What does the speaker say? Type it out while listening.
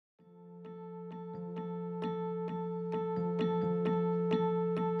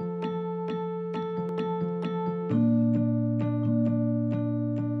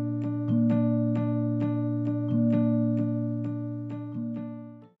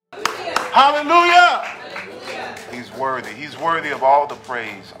Hallelujah. He's worthy. He's worthy of all the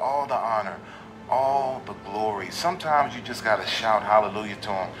praise, all the honor, all the glory. Sometimes you just got to shout hallelujah to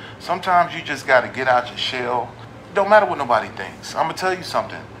him. Sometimes you just got to get out your shell. It don't matter what nobody thinks. I'm going to tell you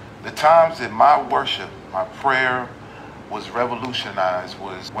something. The times that my worship, my prayer was revolutionized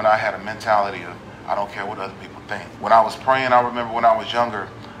was when I had a mentality of, I don't care what other people think. When I was praying, I remember when I was younger,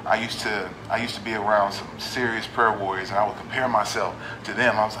 I used to be around some serious prayer warriors, and I would compare myself to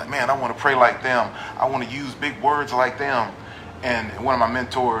them. I was like, man, I want to pray like them. I want to use big words like them. And one of my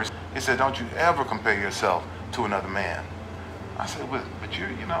mentors, he said, don't you ever compare yourself to another man. I said, but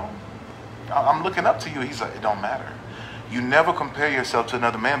you know, I'm looking up to you. He's like, it don't matter. You never compare yourself to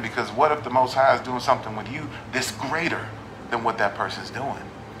another man, because what if the Most High is doing something with you that's greater than what that person's doing?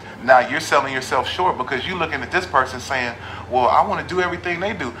 Now you're selling yourself short because you're looking at this person saying, well, I want to do everything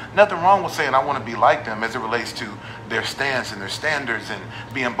they do. Nothing wrong with saying I want to be like them as it relates to their stance and their standards and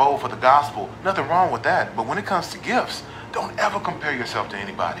being bold for the gospel. Nothing wrong with that. But when it comes to gifts, don't ever compare yourself to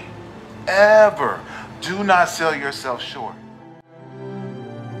anybody. Ever. Do not sell yourself short.